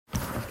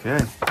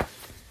Okay.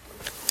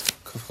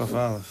 Kuf Chaf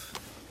Aleph.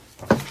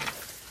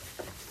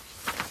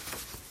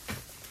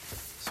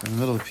 So in the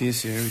middle of the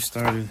piece here, we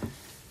started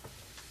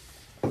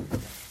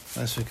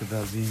last week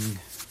about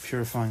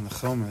purifying the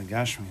Chomer, the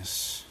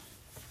Gashmias.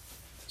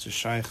 It's a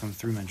shaykh on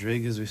three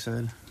madrigas, we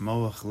said.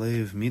 Moach,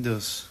 Lev,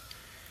 Midos.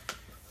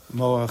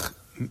 Moach,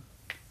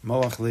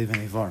 Lev,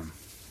 and Evarim.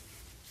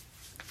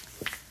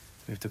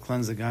 We have to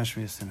cleanse the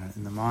Gashmias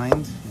in the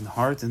mind, in the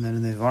heart, and then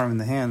in the Evarim, in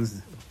the hands.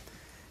 The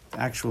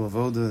actual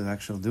avoda, the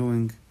actual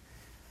doing.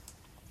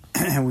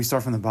 And we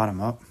start from the bottom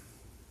up.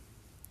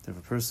 If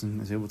a person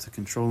is able to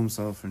control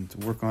himself and to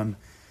work on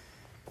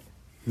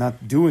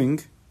not doing,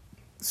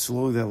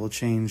 slowly that will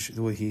change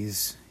the way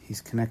he's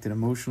connected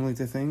emotionally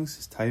to things,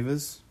 his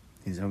taivas,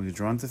 he's always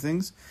drawn to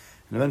things,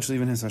 and eventually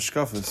even his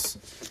hashkafas,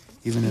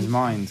 even his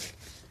mind,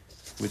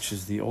 which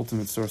is the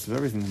ultimate source of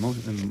everything, the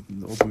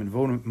ultimate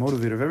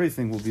motivator of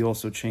everything, will be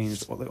also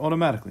changed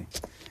automatically.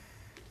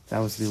 That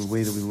was the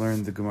way that we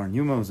learned the Gemara in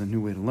Yuma. It was a new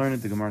way to learn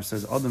it. The Gemara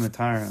says, Adam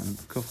etar, and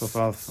Kuf Chaf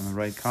Aleph on the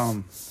right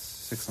column,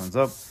 6 lines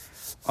up.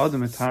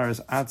 Adam etar is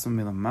atzum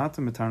milamata,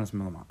 metarnas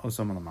milamata,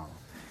 oso milamala.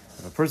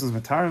 If a person's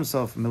metar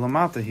himself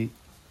milamata, he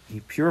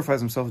purifies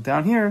himself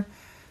down here,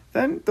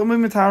 then don't be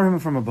metar him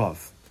from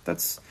above.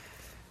 That's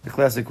the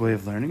classic way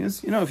of learning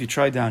is, if you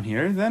try down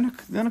here, then a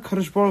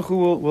Kadosh Baruch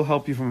Hu will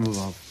help you from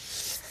above.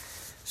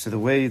 So the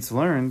way it's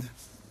learned,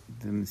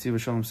 the Mitzvah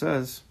Shalom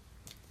says,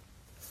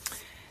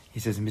 he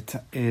says, im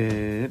mitar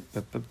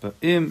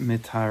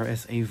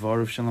es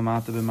evar of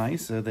shalamata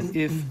b'maisa, that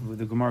if,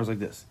 the Gemara is like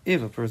this,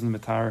 if a person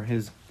mitar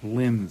his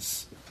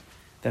limbs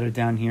that are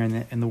down here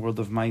in the world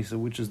of maisa,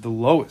 which is the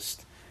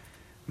lowest,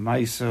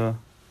 maisa,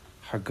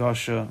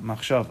 hargasha,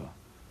 machshava,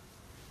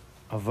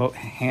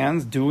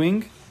 hands,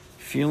 doing,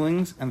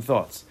 feelings, and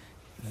thoughts.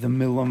 The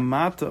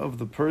milamata of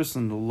the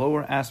person, the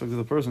lower aspect of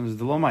the person, is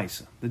the low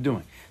maisa, the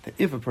doing. That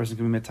if a person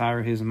can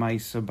mitar his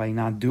maisa by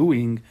not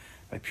doing,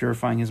 by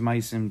purifying his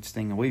maisim,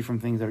 staying away from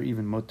things that are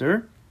even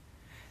mutter,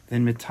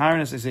 then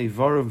mitarnas is a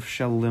varav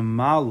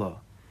shalimala,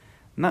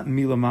 not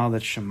milamal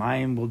that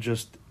Shemayim will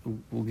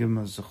give him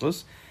a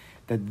zuchus,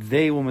 that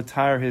they will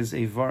mitar his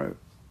avar,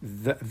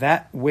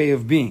 that way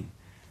of being,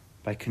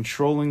 by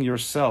controlling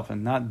yourself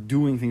and not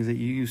doing things that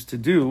you used to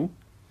do,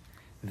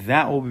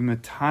 that will be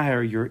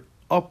mitar your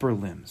upper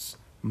limbs,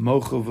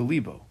 mocho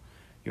v'libo,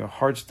 your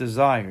heart's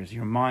desires,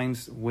 your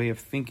mind's way of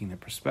thinking, the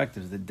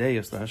perspectives, the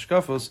deus, the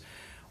hashkafos,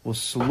 will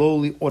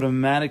slowly,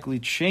 automatically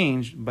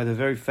change by the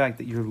very fact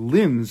that your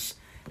limbs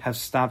have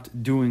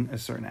stopped doing a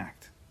certain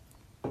act.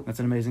 That's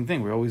an amazing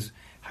thing. We're always,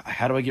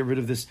 how do I get rid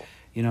of this,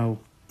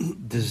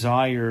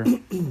 desire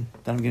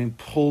that I'm getting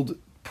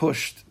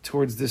pushed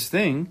towards this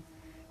thing?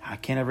 I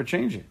can't ever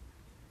change it.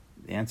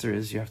 The answer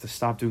is you have to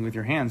stop doing it with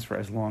your hands for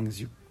as long as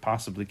you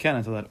possibly can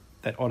until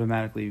that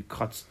automatically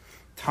cuts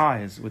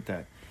ties with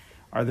that.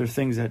 Are there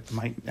things that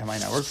might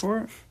not work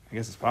for it? I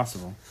guess it's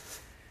possible.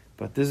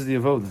 But this is the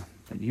avoda.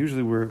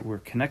 Usually we're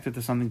connected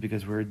to something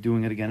because we're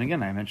doing it again and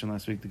again. I mentioned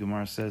last week the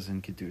Gemara says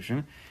in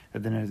Kedusha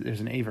that then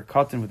there's an aver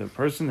katan with a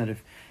person that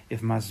if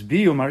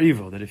masbiyo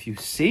marivo, that if you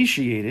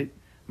satiate it,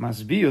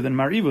 masbiyo, then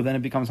marivo, then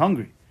it becomes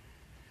hungry.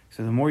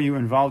 So the more you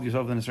involve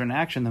yourself in a certain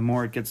action, the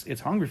more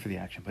it's hungry for the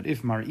action. But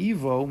if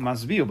marivo,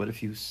 masbiyo, but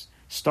if you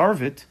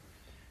starve it,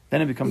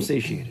 then it becomes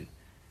satiated.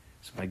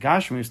 So by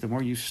Gashmis, the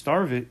more you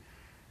starve it,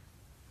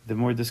 the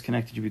more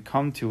disconnected you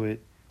become to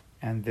it,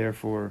 and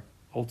therefore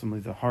ultimately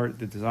the heart,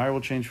 the desire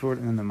will change for it,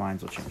 and then the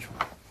minds will change for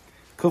it.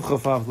 Kuf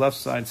Chaf Aleph, left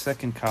side,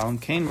 second column.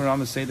 Kain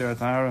Merama Seder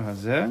Atahara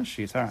Hazeh,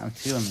 Shitar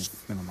Amtila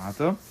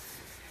Minamata.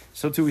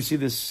 So too we see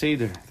this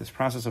Seder, this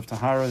process of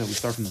Tahara that we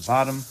start from the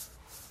bottom.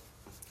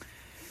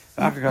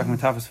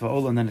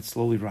 And then it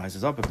slowly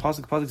rises up. And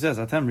Pasuk says,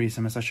 Atem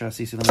Risam Esasha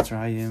Asisi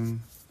Lemitzrayim,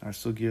 our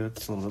Sugya,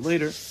 it's a little bit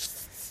later. I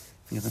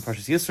think it's in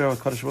Parshas Yisrael,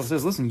 Kadosh Baruch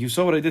says, listen, you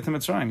saw what I did to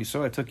Mitzrayim, you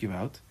saw I took you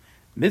out.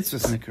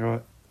 Mitzvahs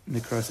Nikras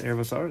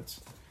Ervas Aretz.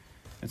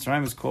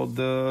 Mitzrayim is called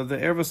the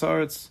Ervas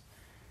Aretz.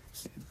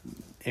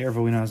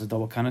 Erva we know has a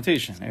double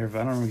connotation. Erva, I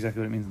don't remember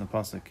exactly what it means in the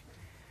pasuk,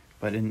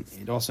 but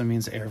it also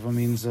means Erva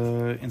means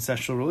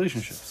incestual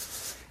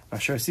relationships.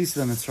 That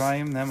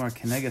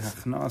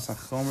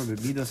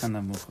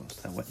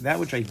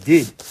which I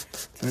did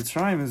to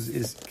Mitzrayim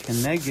is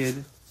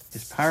keneged,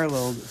 is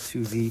paralleled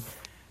to the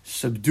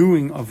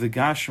subduing of the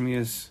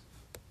Gashmias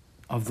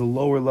of the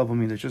lower level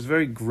midah, just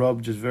very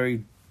grub, just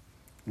very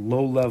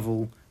low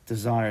level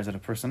desires that a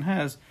person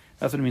has.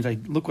 That's what it means.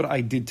 Look what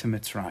I did to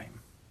Mitzrayim.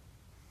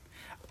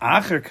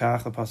 Acher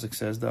kach, the pasuk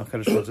says, the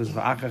Kadosh Baruch says,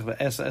 "Va'achach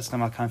ve'esa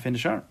eschem al kanfei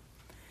nishar."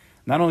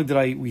 Not only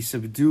did we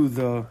subdue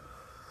the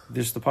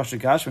pasuk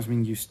gashmas, I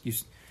mean you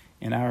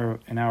in our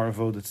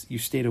avodah, you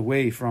stayed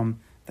away from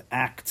the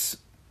acts,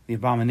 the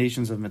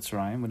abominations of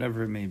Mitzrayim,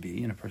 whatever it may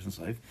be in a person's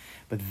life.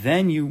 But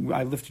then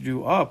I lifted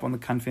you up on the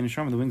kanfei nishar,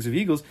 on the wings of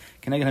eagles.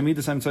 Keneged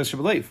hamidas hamitzvos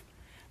shebelev.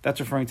 That's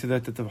referring to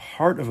that the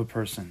heart of a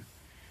person,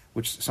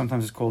 which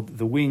sometimes is called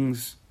the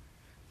wings.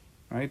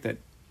 Right, that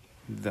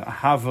the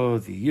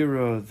ahava, the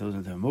yira, those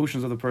are the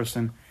emotions of the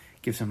person,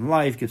 gives him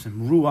life, gives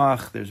him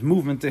ruach, there's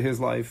movement to his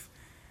life.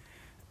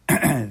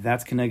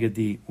 That's connected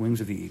the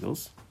wings of the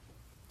eagles.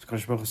 So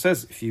Kadosh Baruch Hu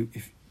says,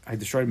 if I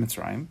destroyed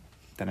Mitzrayim,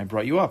 then I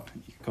brought you up.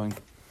 You're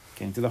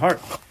getting to the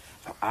heart.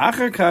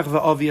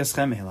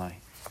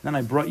 Then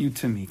I brought you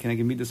to me. Can I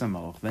give me this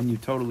amalch? Then you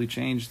totally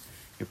changed.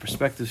 Your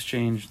perspectives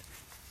changed.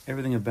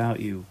 Everything about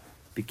you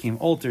became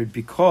altered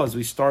because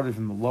we started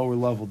from the lower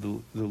level,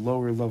 the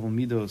lower level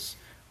midos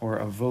or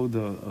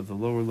avoda of the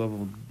lower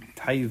level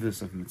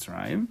taivus of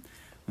Mitzrayim.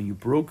 When you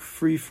broke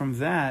free from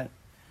that,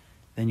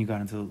 then you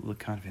got into the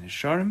Lakan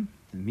V'Nisharim,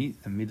 the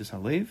midas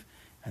halev,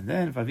 and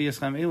then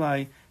Vaviyaschem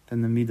Elai,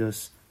 then the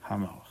midas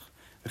hamalch.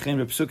 V'chein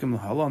b'psukim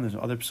l'halon. There's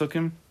other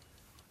psukim.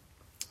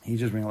 He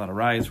just bring a lot of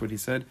riots. What he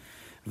said.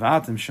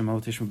 V'atem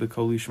shemot tishmu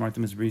b'koli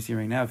shmartem es brisi.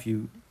 Right now, if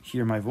you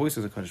hear my voice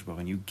as a Kadosh Baruch Hu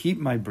and you keep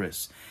my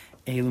bris,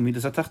 elu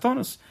midas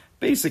atachtonos.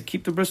 Basic,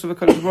 keep the bris of a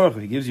Kadosh Baruch Hu.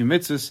 He gives you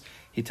mitzvahs.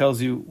 He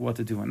tells you what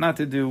to do and not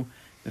to do.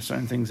 There's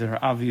certain things that are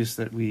obvious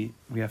that we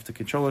have to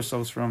control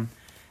ourselves from.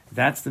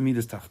 That's the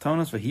midas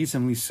tachtonos.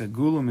 V'hisem li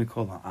segulu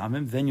mikol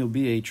ha'amim. Then you'll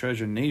be a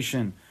treasure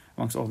nation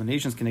amongst all the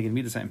nations. Connected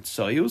midas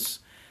ha'imtzayus.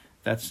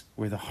 That's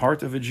where the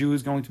heart of a Jew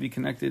is going to be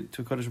connected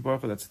to Kadosh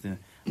Baruch Hu. That's the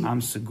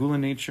Am Segula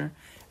nature.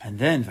 And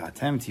then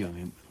v'atem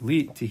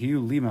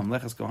tihiyu li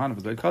mamlechas kohanim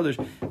v'goy kadosh.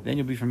 Then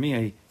you'll be for me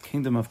a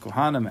kingdom of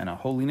kohanim and a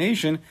holy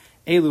nation.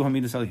 Elu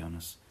hamidas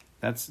elyonos.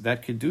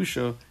 That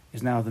kedusha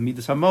is now the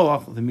midas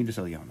hamoach, the midas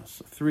elyonos.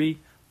 So 3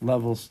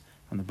 levels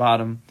from the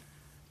bottom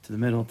to the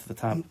middle to the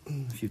top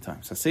a few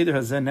times. So Seder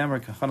Hazen Nemer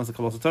Kachanas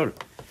Kabbalas Torah.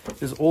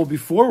 This is all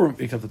before we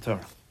pick up the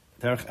Torah.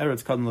 Derech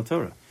Eretz Kadon La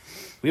Torah.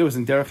 We always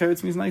think Derech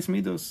Eretz means nice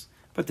midos,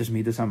 but there's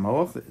midas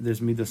hamoach,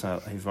 there's midas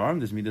havarm,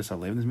 there's midas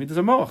halev, there's midas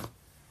hamoach.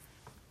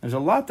 There's a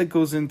lot that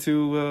goes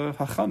into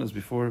hachanas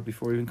before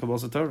even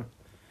Kabbalas Torah.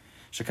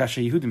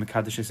 Shekasha Yehudi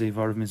Mekadesh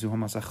Eivar Mizu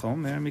Hamasachom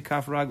Mer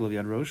Mikaf Raglav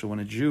Yad Rosha. When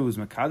a Jew is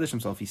Mekadesh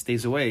himself, he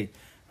stays away.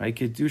 Right?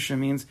 Kedusha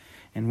means,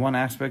 in one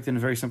aspect, in a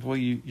very simple way,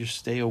 you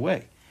stay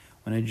away.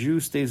 When a Jew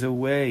stays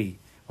away,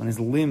 when his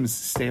limbs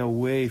stay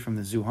away from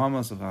the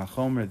zuhamas of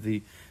Achomer,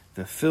 the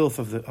filth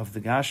of the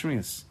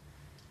Gashmias,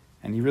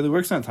 and he really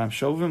works on it. Time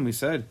Shovim, we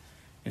said,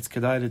 it's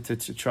kedai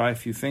to try a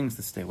few things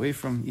to stay away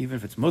from, even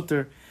if it's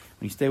mutter.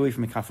 When you stay away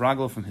from Mikaf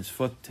Raglav, from his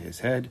foot to his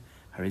head,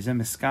 you've been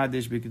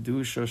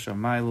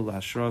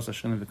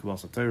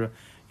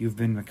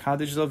Mekadesh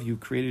yourself, you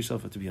created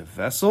yourself to be a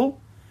vessel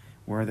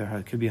where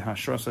there could be a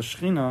Hashras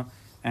HaShechina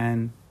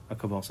and a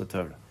Kabbalas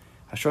Torah.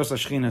 Hashras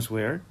HaShechina is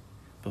where?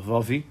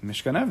 B'vavi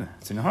Mishkan Even.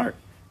 It's in the heart.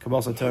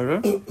 Kabbalas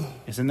Torah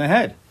is in the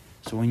head.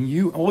 So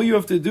all you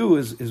have to do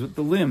is with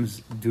the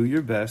limbs, do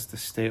your best to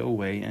stay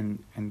away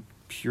and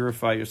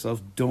purify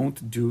yourself.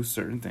 Don't do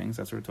certain things.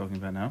 That's what we're talking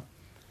about now.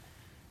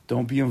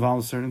 Don't be involved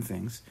with certain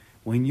things.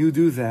 When you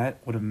do that,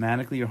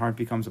 automatically your heart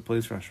becomes a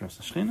place for Hashras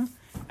HaShechina,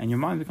 and your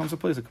mind becomes a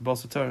place of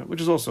Kabbalas Torah,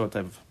 which is also a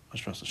type of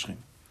Hashras HaShechina.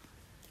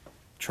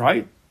 Try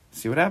it.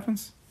 See what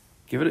happens.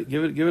 Give it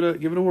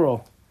a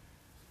whirl.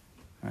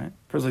 Right?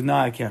 Person's like,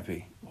 nah, I can't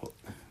be. Well,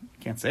 you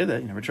can't say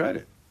that. You never tried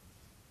it.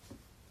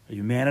 Are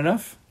you man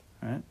enough?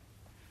 Right?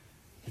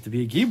 You have to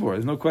be a gibor.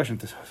 There's no question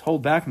to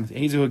hold back from this.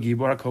 Ezu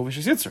gibor hakovish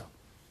yitzro.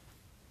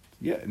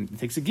 Yeah, it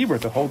takes a gibor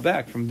to hold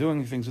back from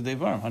doing things with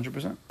devarim.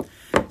 100%.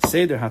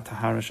 Seder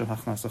hatahara shel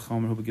hachnas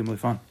hachomer hu b'gimel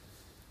ifan.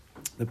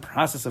 The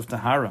process of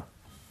tahara,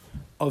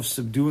 of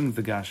subduing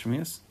the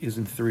gashmias, is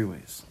in 3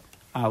 ways.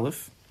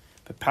 Aleph,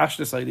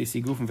 bepashtus aydei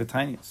sigufim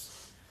v'tainius.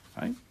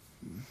 Right?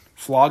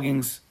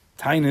 Floggings,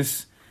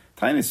 tainus,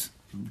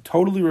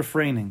 totally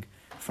refraining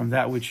from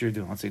that which you're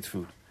doing. Let's say it's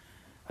food.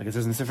 Like it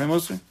says in the Sefer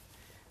Moshe.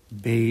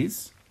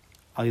 Beis,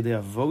 al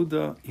yedei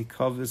avoda,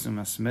 ikavis,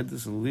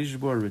 u'masmedus,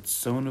 lishbor,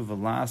 ritzonu,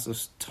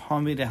 v'lasos,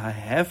 tamid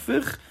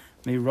ha'hefich,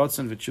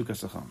 me'rotzen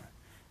v'chukas hachomer.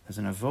 There's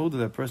an avoda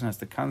that a person has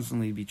to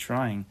constantly be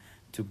trying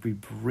to be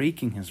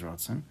breaking his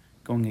rotzen,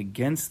 going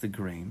against the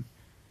grain,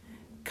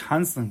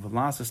 constantly,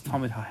 v'lasos,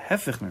 tamid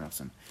ha'hefich,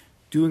 me'rotzen,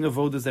 doing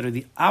avodas that are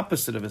the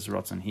opposite of his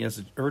rotzen. He has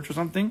an urge for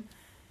something,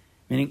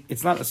 meaning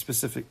it's not a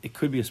specific, it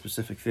could be a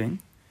specific thing,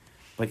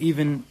 but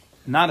even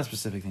not a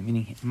specific thing,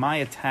 meaning my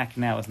attack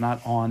now is not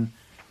on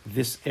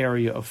this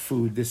area of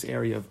food, this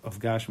area of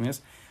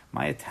gashmias.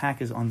 My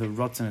attack is on the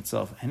rotzen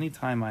itself.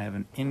 Anytime I have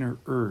an inner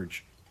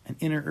urge,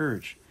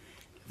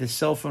 the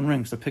cell phone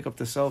rings, to pick up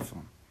the cell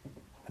phone.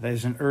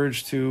 There's an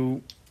urge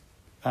to,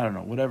 I don't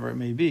know, whatever it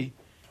may be,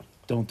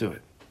 don't do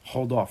it.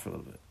 Hold off for a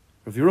little bit.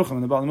 Rav Yerucham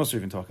and the Bali Musar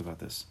even talk about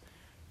this.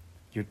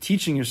 You're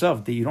teaching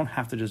yourself that you don't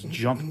have to just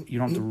jump, you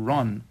don't have to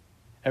run.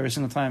 Every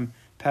single time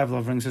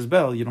Pavlov rings his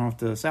bell, you don't have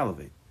to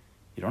salivate.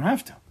 You don't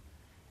have to.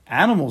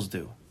 Animals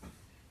do.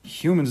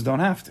 Humans don't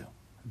have to.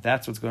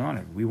 That's what's going on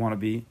here. We want to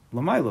be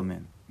l'mayla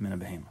min a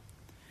behema.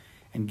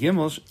 And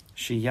Gimel,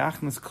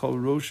 sheyachnas kol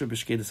rosha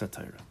b'shkedas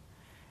haTorah.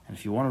 And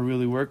if you want to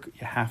really work,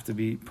 you have to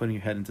be putting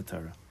your head into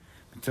Torah.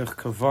 With a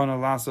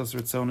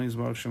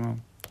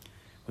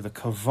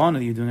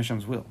kavana, you're doing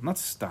Hashem's will. Not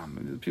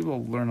stam.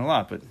 People learn a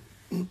lot, but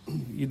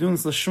you're doing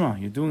this l'shma.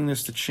 You're doing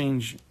this to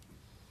change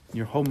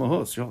your whole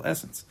mahos, your whole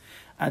essence.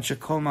 Ad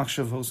shekol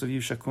machshavos of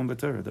you shakum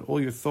b'Torah. That all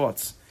your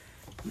thoughts,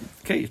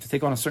 okay, you have to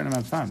take on a certain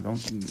amount of time.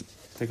 Don't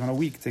take on a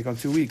week, take on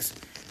 2 weeks.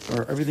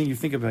 or everything you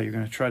think about, you're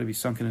going to try to be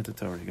sunken into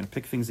Torah. You're going to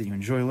pick things that you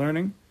enjoy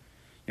learning.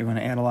 You're going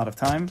to add a lot of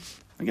time.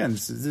 Again,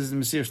 this is the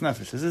Mesiras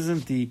Nefesh. This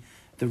isn't the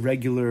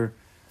regular,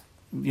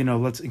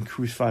 let's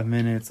increase 5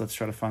 minutes. Let's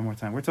try to find more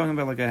time. We're talking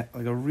about like a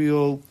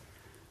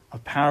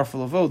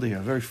powerful avoda here,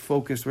 very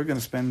focused. We're going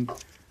to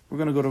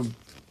go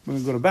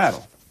to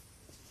battle.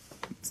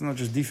 It's not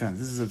just defense.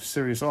 This is a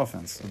serious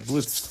offense, a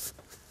blitz.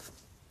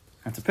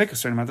 And to pick a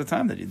certain amount of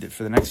time that you did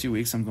for the next few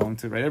weeks, I'm going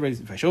to, right?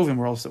 Everybody, if I show him,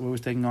 we're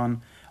always taking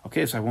on,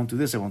 okay, so I won't do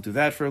this, I won't do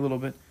that for a little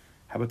bit.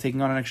 How about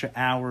taking on an extra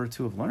hour or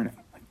two of learning?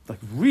 Like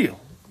real,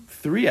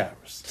 3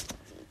 hours.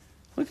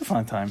 We can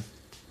find time.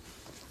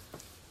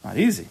 Not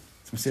easy.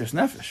 It's Mesiras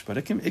Nefesh, but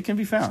it can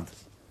be found.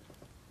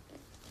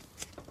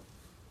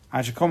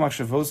 That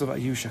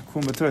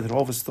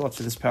all of his thoughts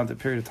for this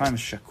period of time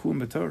is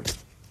shakum b'Torah.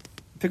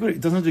 It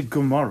doesn't have to be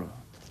Gemara.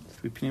 It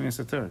could be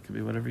Pneumius Torah. It could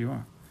be whatever you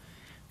want.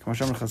 I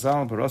created the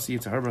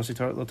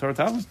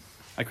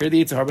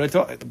Yitzhar, but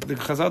the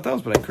Chazal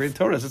tells, but I created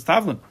Torah as it's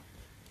Tavlin.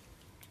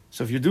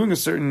 So if you're doing a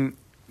certain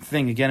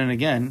thing again and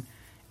again,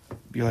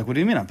 you're like, what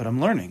do you mean? But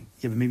I'm learning.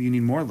 Yeah, but maybe you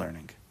need more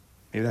learning.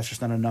 Maybe that's just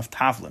not enough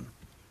Tavlin.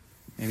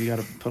 Maybe you got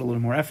to put a little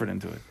more effort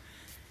into it.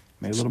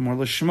 Maybe a little more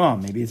Lishma.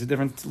 Maybe it's a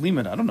different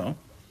limit. I don't know.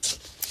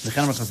 The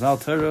Chazal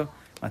Torah,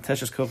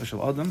 Mateshes Kofa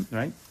Shel Adam,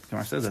 right?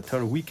 Gemara says that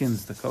Torah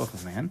weakens the koch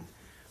of man.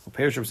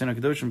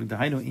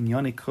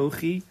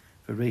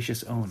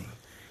 V'reishis Oni.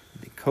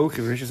 The Koch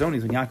of Reishis Oni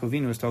is when Yaakov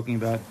Avinu was talking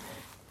about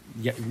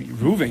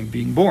Reuven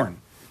being born.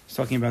 He's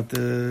talking about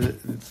the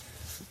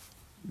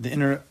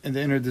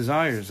inner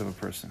desires of a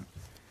person.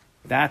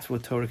 That's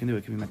what Torah can do.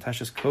 It can be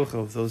Matashas Koch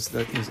of those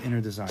that his inner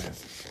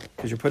desires.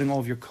 Because you're putting all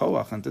of your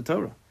koach into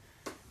Torah.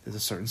 There's a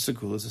certain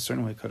segula, there's a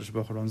certain way Kadosh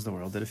Baruch Hu runs the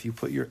world, that if you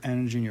put your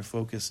energy and your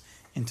focus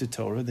into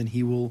Torah, then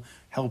He will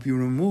help you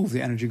remove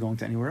the energy going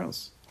to anywhere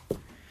else.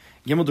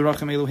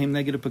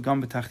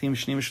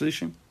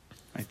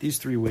 Right, these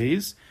 3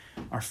 ways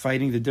are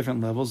fighting the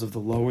different levels of the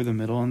lower, the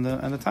middle, and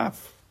the top.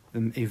 The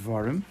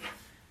Evarim,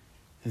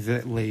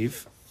 the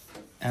Lev,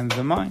 and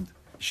the mind.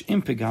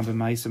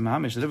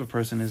 That if a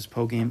person is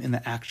pogam in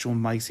the actual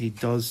mice, he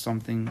does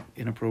something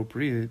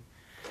inappropriate.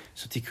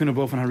 So tikuna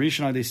bofen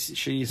harishon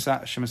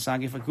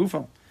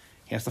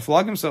he has to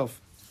flog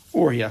himself,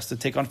 or he has to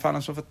take on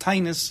himself a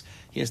tinus.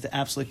 He has to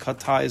absolutely cut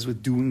ties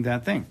with doing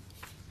that thing.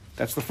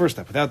 That's the first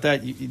step. Without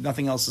that,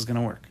 nothing else is going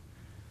to work.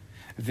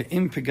 The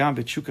im pegam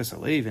b'chukas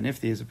alev, and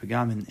if there is a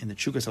pegam in the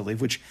chukas alev,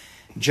 which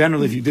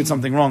generally, if you did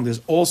something wrong,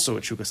 there's also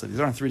a chukas alev. These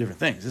aren't 3 different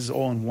things. This is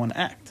all in one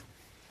act.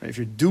 Right? If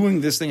you're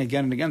doing this thing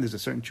again and again, there's a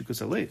certain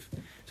chukas alev.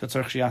 So you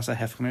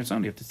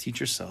have to teach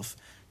yourself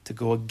to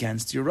go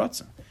against your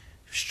ratzon.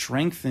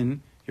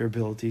 Strengthen your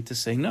ability to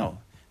say no.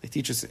 They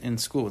teach us in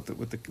school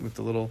with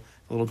the little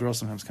girls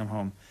sometimes come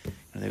home.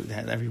 They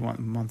have every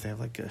month they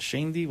have like a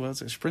shandy. What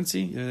is it?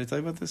 Sprintsy? Did I tell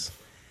you about this?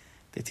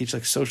 They teach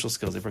like social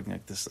skills. They bring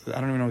like this.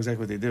 I don't even know exactly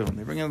what they do.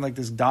 They bring in like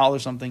this doll or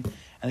something,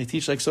 and they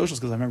teach like social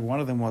skills. I remember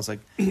one of them was like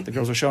the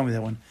girls were showing me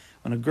that when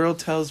a girl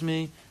tells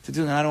me to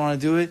do it and I don't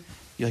want to do it,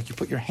 you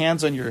put your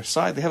hands on your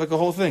side. They have like a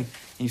whole thing,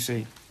 and you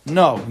say,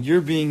 "No,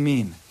 you're being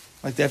mean."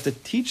 Like they have to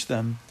teach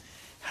them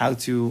how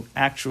to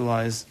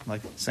actualize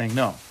like saying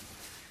no.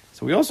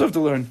 So we also have to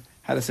learn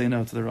how to say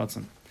no to the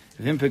ratzon.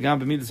 And if there's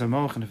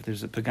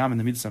a pegam in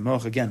the midas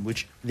hamoch again,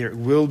 which there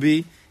will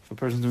be. A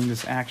person doing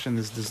this action,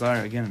 this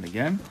desire again and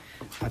again.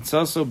 The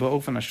Eitzah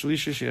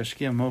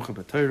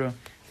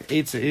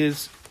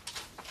is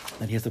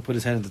that he has to put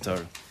his head into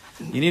Torah.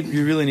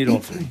 You really need all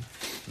 3.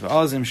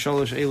 And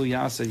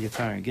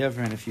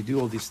if you do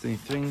all these 3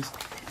 things,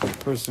 the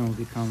person will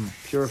become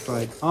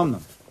purified.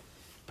 So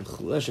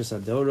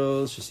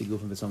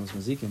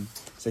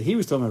he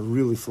was talking about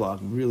really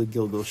flogging, really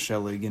Gilgal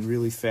Shelig, and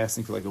really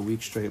fasting for like a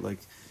week straight, like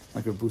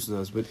Rabbusa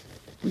does. But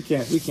we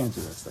can't do that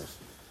stuff.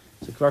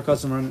 So Kvar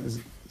Katzim is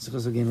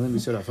because again,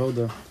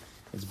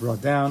 it's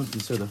brought down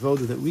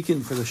that we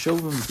can, for the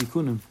Shovim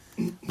Tikkunim,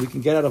 we can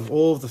get out of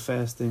all of the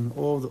fasting,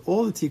 all the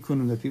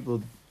Tikkunim that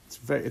people.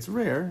 It's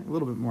rare, a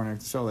little bit more in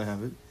Eretz Yisrael they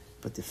have it,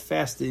 but the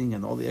fasting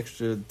and all the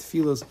extra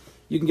tefillos,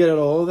 you can get out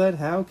of all of that.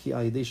 How? Ki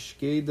ayidei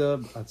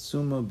shkeda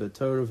atzuma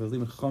b'Torah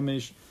v'limud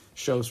chomesh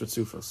shos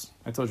ritzufos.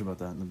 I told you about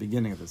that in the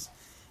beginning of this.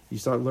 You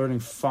start learning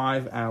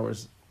 5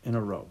 hours in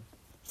a row.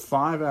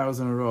 5 hours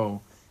in a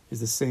row is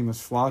the same as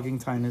flogging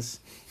tinus.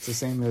 It's the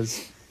same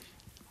as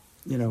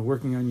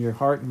working on your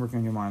heart and working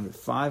on your mind.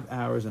 5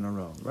 hours in a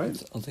row, right?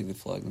 I'll take the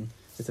flogging.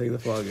 I take the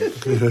flogging.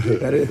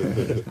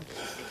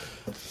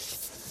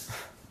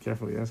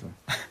 Careful, yes.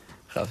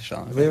 Chav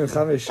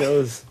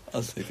shows.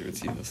 I'll take the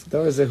retivas. It's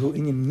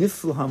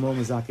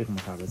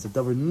a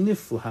davar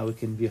nifl how it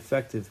can be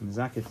effective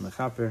mizakif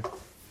mechaper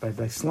by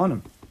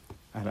slonim.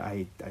 And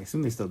I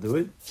assume they still do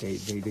it.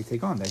 They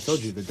take on. I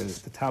told you that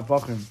the top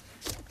bachrim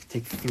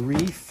take 3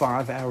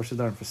 5-hour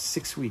siddharim for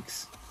 6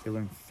 weeks. They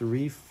learn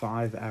 3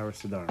 5-hour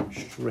siddharim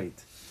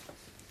straight.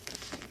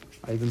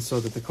 I even saw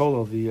that the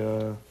kol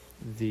the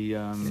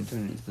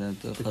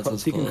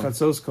Tikkun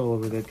Chatzos kol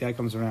where that guy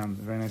comes around,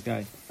 a very nice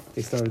guy.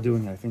 They started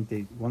doing it. I think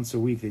once a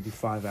week they do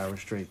 5 hours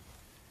straight.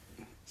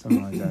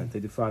 something like that. They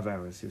do 5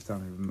 hours. He was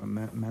telling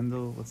me,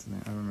 Mendel, what's his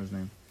name? I don't remember his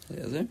name.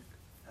 Eliezer?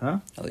 Huh?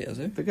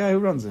 Eliezer? The guy who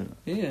runs it.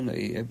 Yeah, no,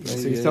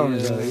 So he's telling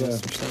me about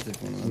it,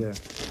 yeah. Yeah.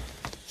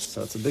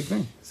 So it's a big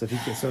thing. So if he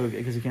can,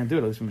 because he can't do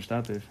it, at least from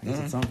Mishtatif. He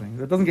Mhm. it's something.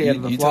 That doesn't get you out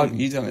of the You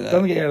flogging. tell me that.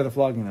 Doesn't get you out of the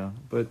flogging though,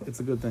 but it's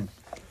a good thing.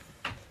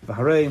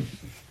 V'harei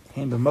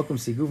hein b'makom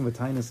siguvim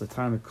v'tainis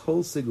l'tarm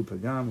kol sigu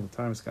pagam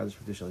l'tarm skadish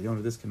v'dishal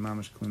yonah. This can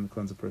mamish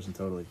cleanse a person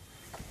totally.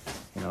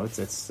 You know,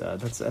 that's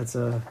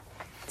a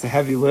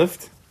heavy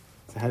lift.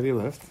 It's a heavy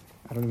lift.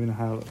 I don't even know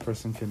how a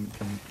person can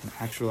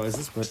actualize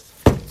this, but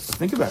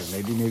think about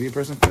it. Maybe a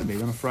person could.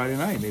 Maybe on a Friday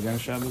night. Maybe on a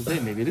Shabbos day.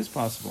 Maybe it is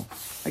possible.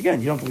 Again,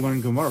 you don't have to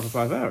learn Gemara for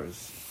 5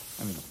 hours.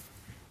 I mean,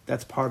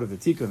 that's part of the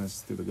tikkun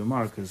is through the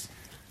Gemara, because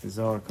the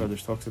Zohar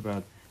Kodesh talks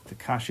about the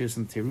kashias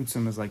and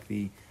terutzim as like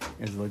the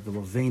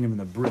levanim and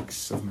the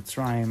bricks of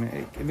Mitzrayim.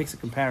 It makes a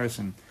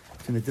comparison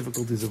between the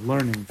difficulties of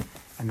learning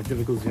and the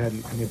difficulties we had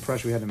and the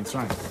pressure we had in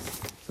Mitzrayim.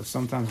 So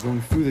sometimes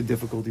going through the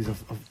difficulties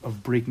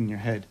of breaking your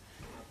head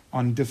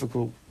on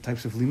difficult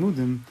types of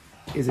limudim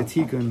is a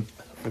tikkun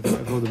for the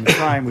Avodah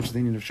Mitzrayim, which is the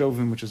Indian of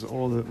Shovim, which is where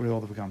all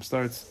the Pagam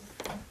starts.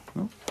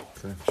 No?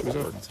 Okay. Should we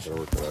go? Better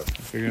work for that.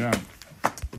 Figure it out.